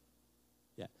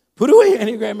 Yeah. Put away your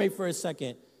Enneagram 8 for a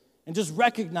second and just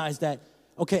recognize that,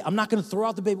 okay, I'm not going to throw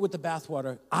out the baby with the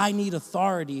bathwater. I need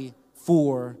authority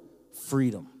for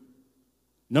freedom.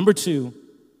 Number 2,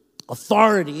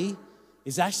 authority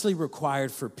is actually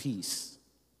required for peace.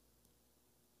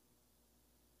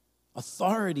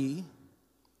 Authority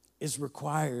is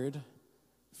required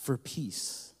for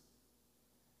peace.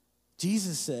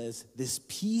 Jesus says, this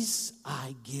peace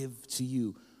I give to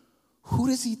you. Who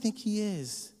does he think he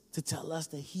is to tell us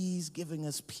that he's giving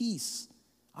us peace?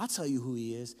 I'll tell you who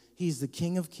he is. He's the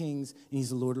King of Kings and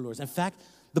he's the Lord of Lords. In fact,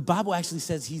 the Bible actually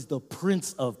says he's the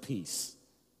Prince of Peace.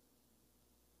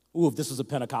 Ooh, if this was a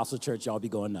Pentecostal church, y'all would be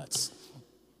going nuts.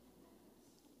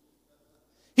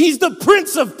 He's the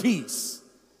Prince of Peace.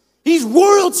 He's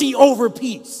royalty over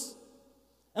peace.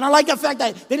 And I like the fact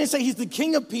that they didn't say he's the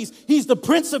King of Peace. He's the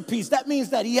Prince of Peace. That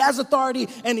means that he has authority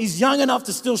and he's young enough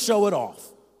to still show it off.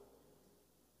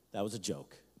 That was a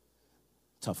joke.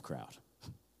 Tough crowd.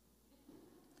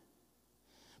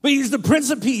 But he's the Prince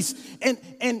of Peace.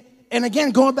 And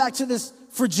again, going back to this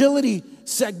fragility,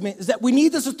 segment is that we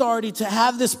need this authority to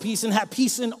have this peace and have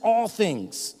peace in all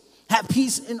things. Have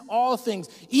peace in all things,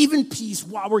 even peace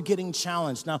while we're getting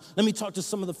challenged. Now, let me talk to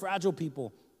some of the fragile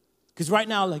people. Because right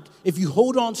now, like, if you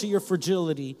hold on to your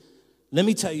fragility, let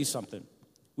me tell you something.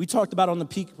 We talked about on the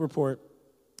Peak Report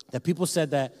that people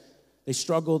said that they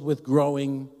struggled with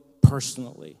growing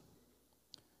personally.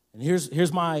 And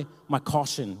here's my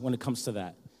caution when it comes to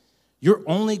that. You're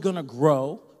only going to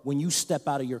grow when you step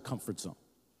out of your comfort zone.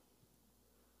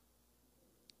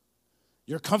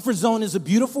 Your comfort zone is a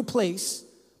beautiful place,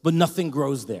 but nothing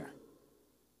grows there.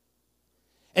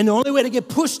 And the only way to get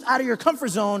pushed out of your comfort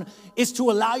zone is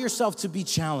to allow yourself to be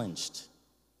challenged.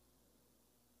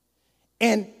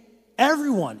 And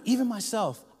everyone, even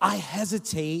myself, I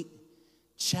hesitate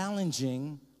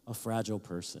challenging a fragile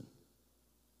person.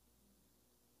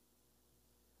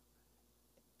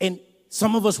 And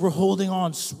some of us were holding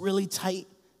on really tight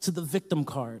to the victim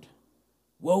card.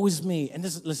 Woe is me. And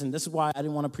this is why I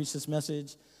didn't want to preach this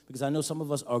message, because I know some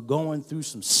of us are going through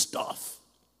some stuff.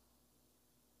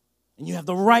 And you have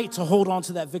the right to hold on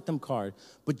to that victim card.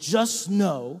 But just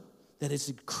know that it's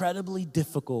incredibly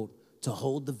difficult to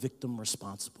hold the victim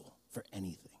responsible for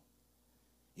anything.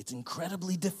 It's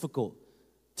incredibly difficult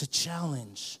to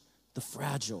challenge the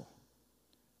fragile.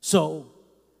 So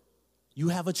you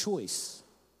have a choice.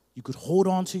 You could hold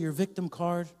on to your victim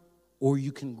card, or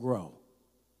you can grow.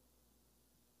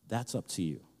 That's up to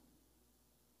you.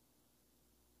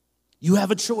 You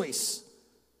have a choice.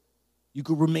 You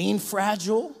could remain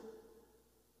fragile,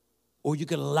 or you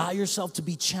could allow yourself to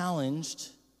be challenged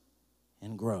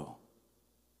and grow.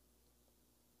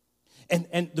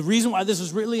 And the reason why this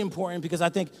is really important, because I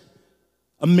think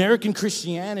American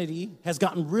Christianity has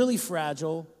gotten really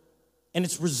fragile, and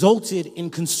it's resulted in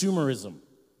consumerism.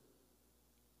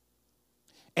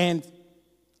 And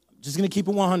I'm just going to keep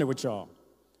it 100 with y'all,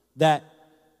 that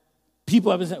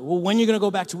people have been saying, well, when are you going to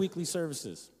go back to weekly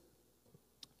services?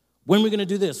 When are we going to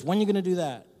do this? When are you going to do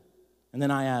that? And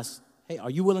then I ask, hey, are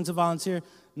you willing to volunteer?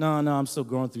 No, I'm still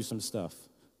going through some stuff.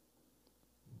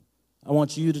 I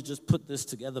want you to just put this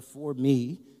together for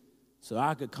me so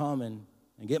I could come and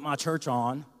get my church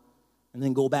on and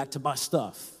then go back to my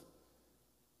stuff.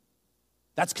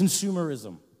 That's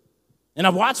consumerism. And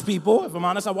I've watched people, if I'm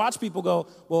honest, go,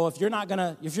 well, if you're not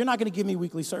gonna give me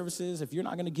weekly services, if you're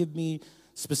not gonna give me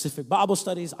specific Bible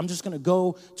studies, I'm just gonna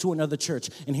go to another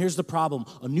church. And here's the problem: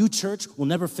 a new church will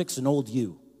never fix an old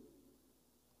you.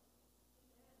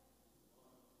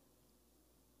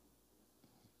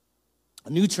 A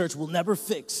new church will never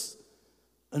fix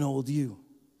an old you.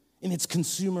 And it's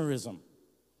consumerism.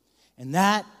 And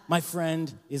that, my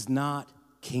friend, is not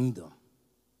kingdom.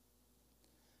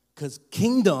 Because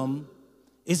kingdom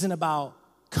isn't about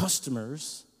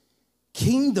customers.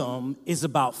 Kingdom is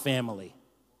about family.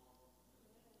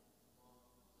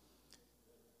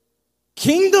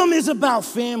 Kingdom is about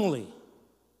family.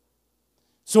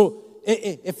 So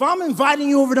if I'm inviting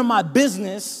you over to my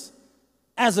business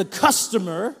as a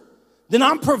customer, then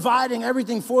I'm providing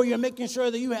everything for you and making sure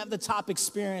that you have the top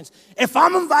experience. If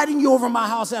I'm inviting you over to my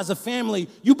house as a family,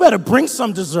 you better bring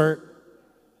some dessert.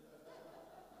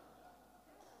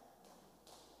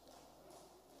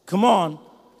 Come on.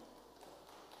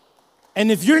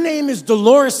 And if your name is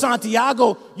Dolores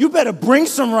Santiago, you better bring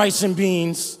some rice and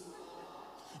beans.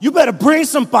 You better bring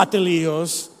some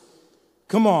pastelillos.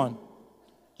 Come on.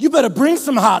 You better bring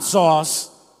some hot sauce.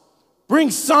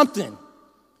 Bring something.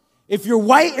 If you're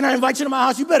white and I invite you to my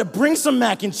house, you better bring some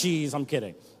mac and cheese. I'm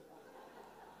kidding.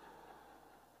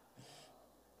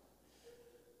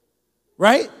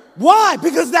 Right? Why?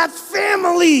 Because that's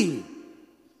family.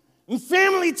 And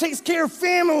family takes care of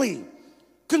family.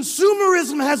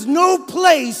 Consumerism has no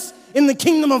place in the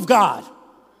kingdom of God.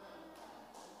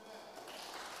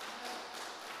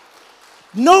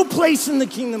 No place in the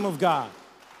kingdom of God.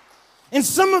 And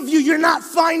some of you, you're not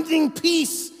finding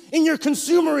peace in your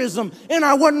consumerism, and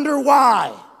I wonder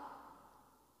why.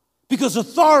 Because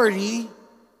authority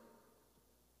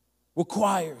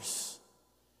requires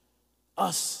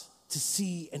us to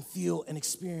see and feel and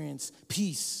experience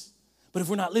peace. But if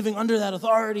we're not living under that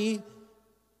authority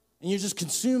and you're just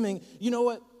consuming, you know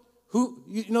what?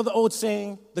 You know the old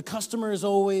saying, the customer is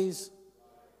always.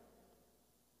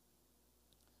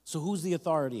 So who's the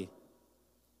authority?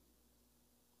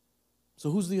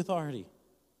 So who's the authority?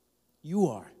 You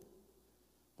are.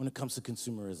 When it comes to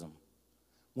consumerism.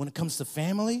 When it comes to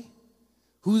family,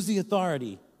 who's the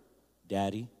authority?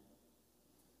 Daddy.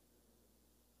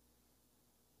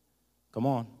 Come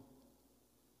on.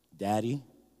 Daddy.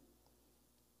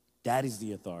 Daddy's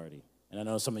the authority. And I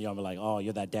know some of y'all are like, oh,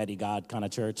 you're that daddy God kind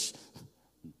of church.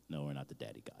 No, we're not the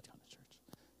daddy God kind of church.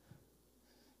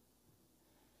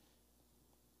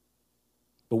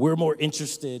 But we're more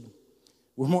interested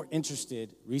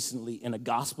recently in a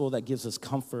gospel that gives us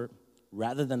comfort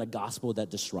rather than a gospel that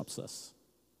disrupts us.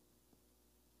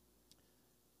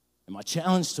 And my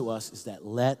challenge to us is that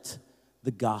let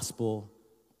the gospel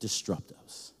disrupt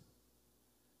us.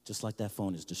 Just like that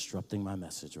phone is disrupting my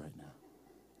message right now.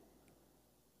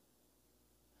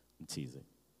 I'm teasing.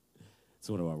 It's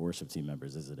one of our worship team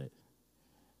members, isn't it?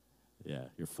 Yeah,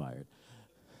 you're fired.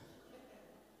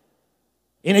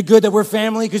 Ain't it good that we're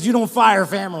family? Because you don't fire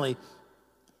family,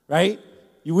 right?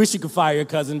 You wish you could fire your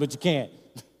cousin, but you can't.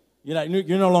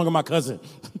 You're no longer my cousin.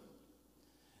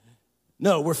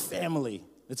 No, we're family.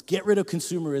 Let's get rid of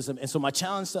consumerism. And so my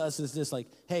challenge to us is this, like,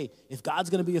 hey, if God's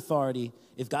going to be authority,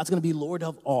 if God's going to be Lord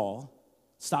of all,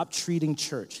 stop treating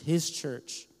church, his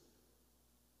church,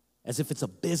 as if it's a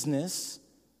business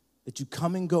that you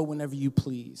come and go whenever you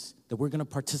please, that we're going to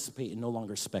participate and no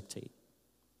longer spectate.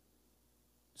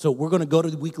 So we're going to go to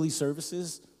the weekly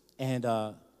services, and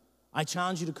I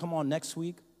challenge you to come on next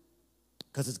week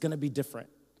because it's going to be different.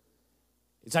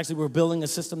 It's actually, we're building a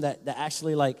system that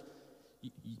actually, like,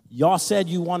 y'all said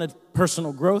you wanted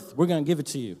personal growth. We're going to give it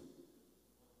to you.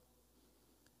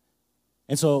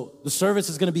 And so the service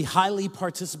is going to be highly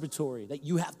participatory, that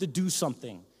you have to do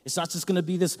something. It's not just going to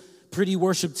be this pretty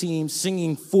worship team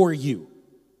singing for you.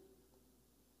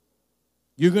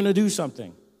 You're going to do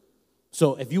something.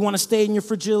 So if you want to stay in your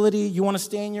fragility, you want to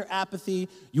stay in your apathy,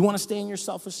 you want to stay in your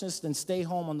selfishness, then stay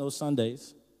home on those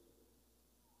Sundays.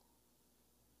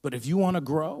 But if you want to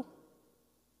grow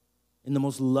in the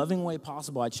most loving way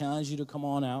possible, I challenge you to come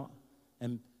on out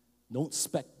and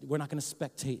we're not going to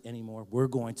spectate anymore. We're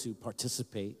going to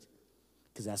participate,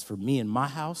 because as for me and my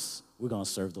house, we're going to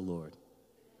serve the Lord.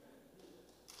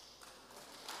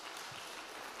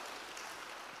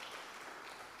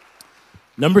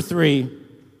 Number 3,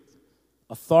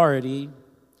 authority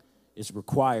is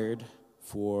required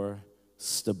for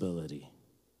stability.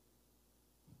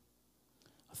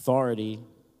 Authority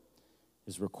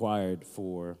is required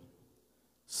for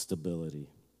stability.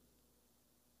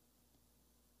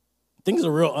 Things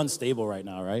are real unstable right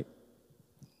now, right?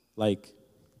 Like,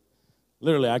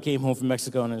 literally, I came home from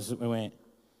Mexico and it went,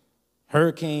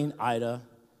 Hurricane Ida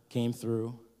came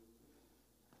through,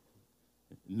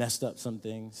 messed up some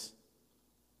things.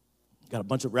 Got a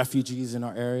bunch of refugees in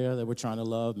our area that we're trying to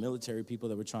love, military people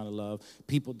that we're trying to love,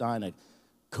 people dying of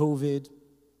COVID.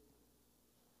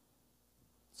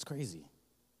 It's crazy.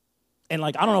 And,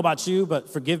 like, I don't know about you,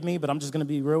 but forgive me, but I'm just going to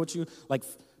be real with you. Like,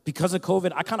 because of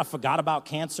COVID, I kind of forgot about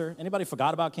cancer. Anybody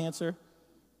forgot about cancer?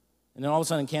 And then all of a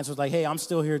sudden, cancer was like, hey, I'm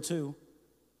still here too.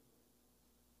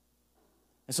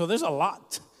 And so there's a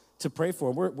lot to pray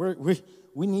for.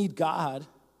 We need God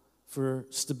for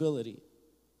stability.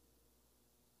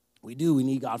 We do. We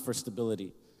need God for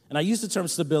stability. And I use the term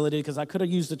stability because I could have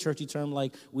used the churchy term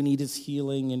like we need his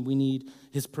healing and we need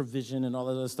his provision and all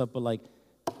that other stuff, but, like,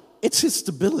 it's his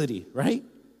stability, right?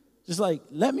 Just like,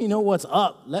 let me know what's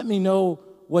up. Let me know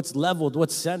what's leveled,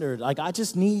 what's centered. Like, I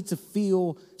just need to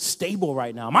feel stable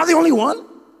right now. Am I the only one?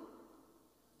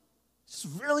 It's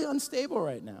really unstable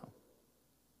right now.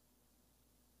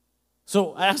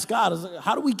 So I asked God, I was like,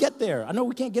 how do we get there? I know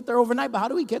we can't get there overnight, but how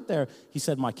do we get there? He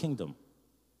said, my kingdom.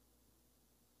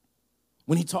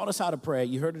 When he taught us how to pray,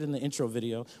 you heard it in the intro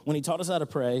video. When he taught us how to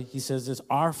pray, he says this,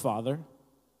 our Father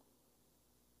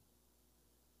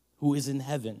who is in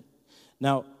heaven.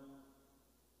 Now,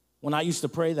 when I used to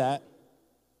pray that,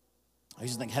 I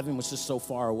used to think heaven was just so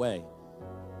far away.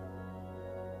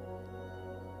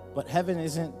 But heaven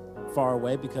isn't far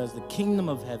away because the kingdom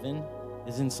of heaven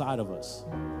is inside of us.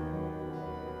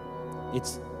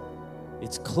 It's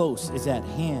close, it's at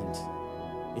hand,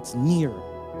 it's near.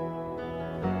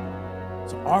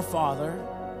 So our Father,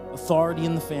 authority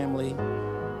in the family,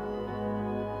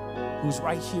 who's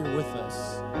right here with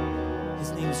us,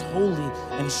 his name is holy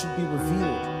and it should be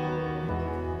revealed.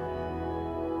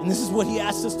 And this is what he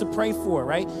asks us to pray for,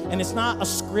 right? And it's not a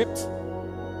script,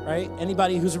 right?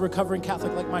 Anybody who's a recovering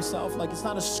Catholic like myself, like, it's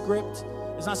not a script.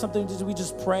 It's not something that we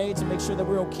just pray to make sure that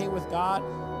we're okay with God.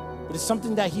 But it's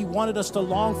something that he wanted us to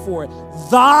long for.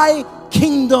 Thy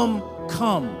kingdom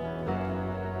come.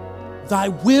 Thy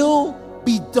will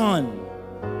be done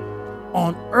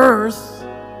on earth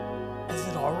as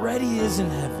it already is in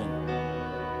heaven.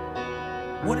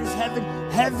 What is heaven?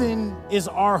 Heaven is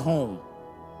our home.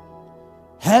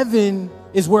 Heaven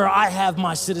is where I have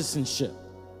my citizenship.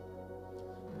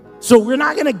 So we're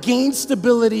not going to gain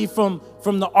stability from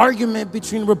the argument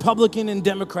between Republican and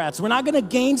Democrats. We're not going to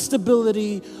gain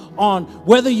stability on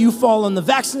whether you fall on the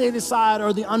vaccinated side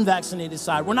or the unvaccinated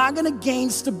side. We're not going to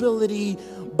gain stability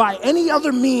by any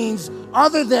other means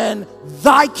other than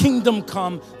thy kingdom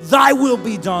come, thy will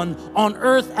be done on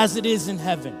earth as it is in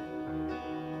heaven.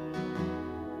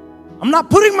 I'm not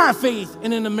putting my faith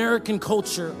in an American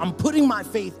culture. I'm putting my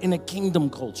faith in a kingdom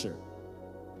culture.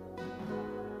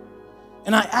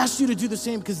 And I ask you to do the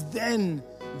same, because then,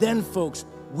 folks,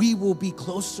 we will be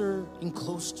closer and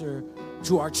closer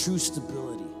to our true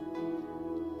stability.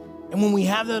 And when we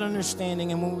have that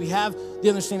understanding, and when we have the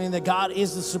understanding that God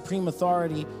is the supreme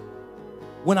authority,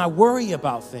 when I worry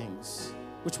about things,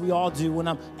 which we all do, when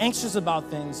I'm anxious about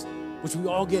things, which we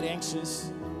all get anxious,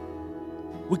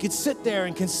 we could sit there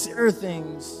and consider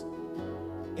things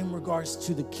in regards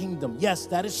to the kingdom. Yes,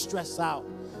 that is stress out.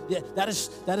 Yeah, that is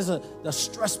a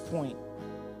stress point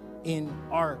in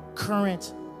our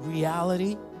current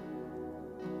reality.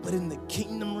 But in the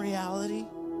kingdom reality,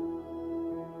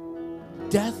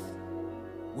 death,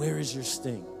 where is your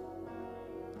sting?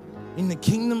 In the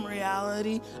kingdom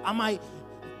reality, my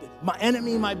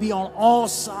enemy might be on all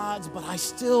sides, but I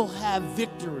still have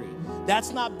victory.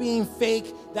 That's not being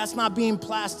fake. That's not being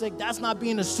plastic. That's not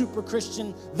being a super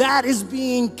Christian. That is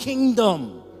being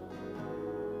kingdom.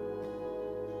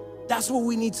 That's what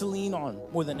we need to lean on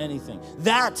more than anything.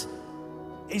 That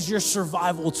is your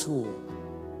survival tool.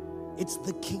 It's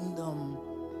the kingdom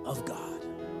of God.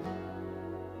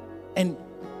 And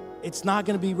it's not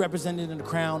going to be represented in a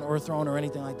crown or a throne or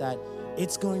anything like that.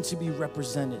 It's going to be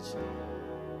represented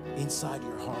inside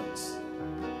your hearts,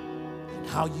 and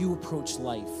how you approach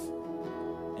life,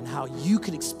 and how you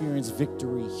can experience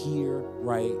victory here,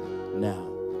 right now.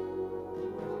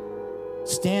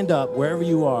 Stand up wherever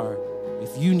you are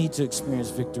if you need to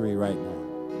experience victory right now.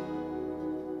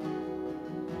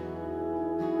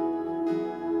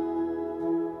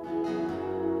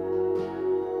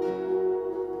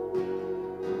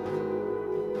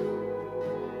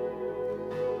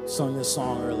 Sung this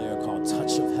song earlier called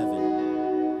Touch of Heaven.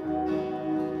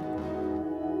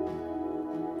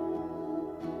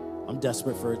 I'm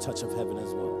desperate for a touch of heaven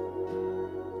as well.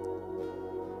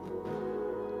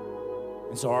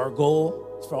 And so our goal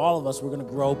is for all of us, we're gonna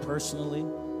grow personally.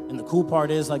 And the cool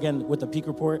part is, again, with the Peak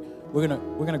Report, we're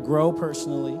gonna grow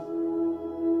personally.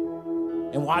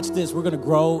 And watch this, we're gonna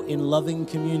grow in loving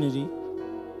community.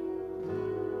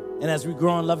 And as we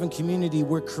grow in loving community,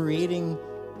 we're creating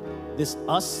this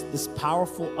us, this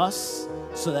powerful us,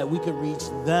 so that we could reach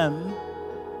them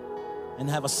and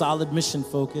have a solid mission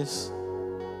focus.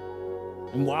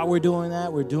 And while we're doing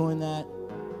that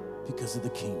because of the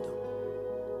kingdom.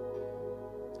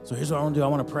 So here's what I want to do. I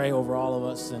want to pray over all of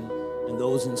us and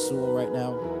those in Sewell right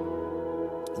now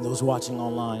and those watching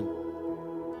online.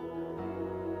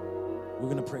 We're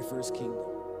going to pray for his kingdom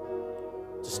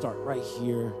to start right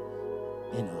here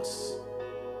in us.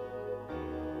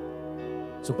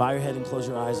 So bow your head and close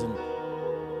your eyes and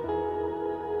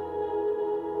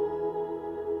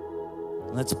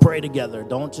let's pray together.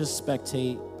 Don't just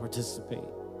spectate, participate.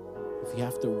 If you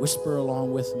have to whisper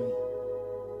along with me,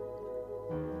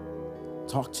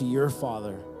 talk to your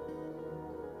Father.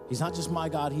 He's not just my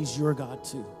God, he's your God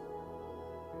too.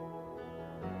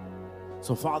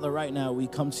 So Father, right now we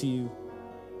come to you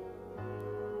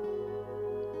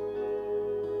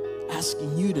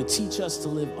asking you to teach us to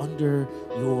live under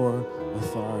your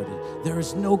authority. There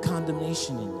is no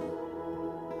condemnation in you.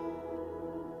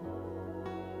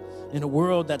 In a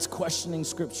world that's questioning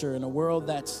Scripture, in a world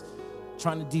that's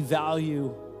trying to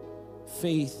devalue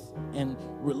faith and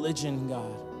religion,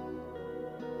 God,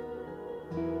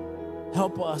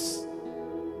 help us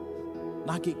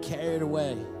not get carried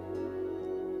away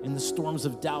in the storms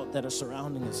of doubt that are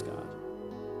surrounding us, God,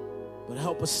 but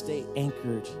help us stay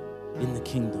anchored in the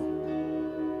kingdom.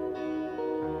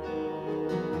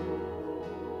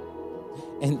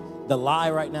 And the lie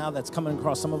right now that's coming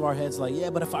across some of our heads, like, yeah,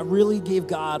 but if I really gave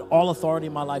God all authority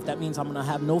in my life, that means I'm gonna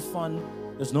have no fun.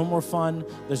 There's no more fun.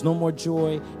 There's no more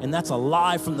joy. And that's a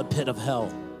lie from the pit of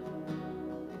hell.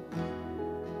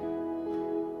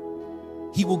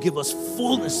 He will give us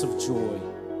fullness of joy.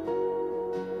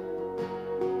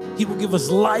 He will give us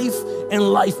life and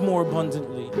life more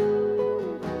abundantly.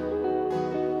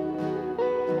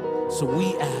 So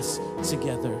we ask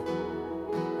together,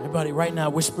 everybody right now,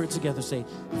 whisper it together, say,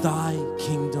 thy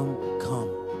kingdom come.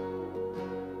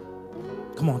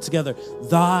 Come on, together.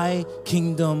 Thy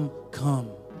kingdom come.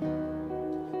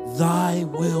 Thy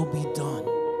will be done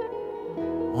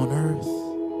on earth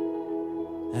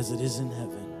as it is in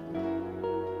heaven.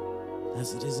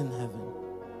 As it is in heaven.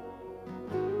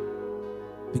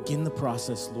 Begin the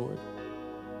process, Lord,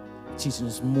 teaching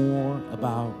us more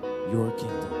about your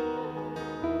kingdom.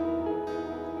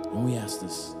 And we ask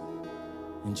this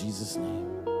in Jesus'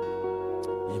 name.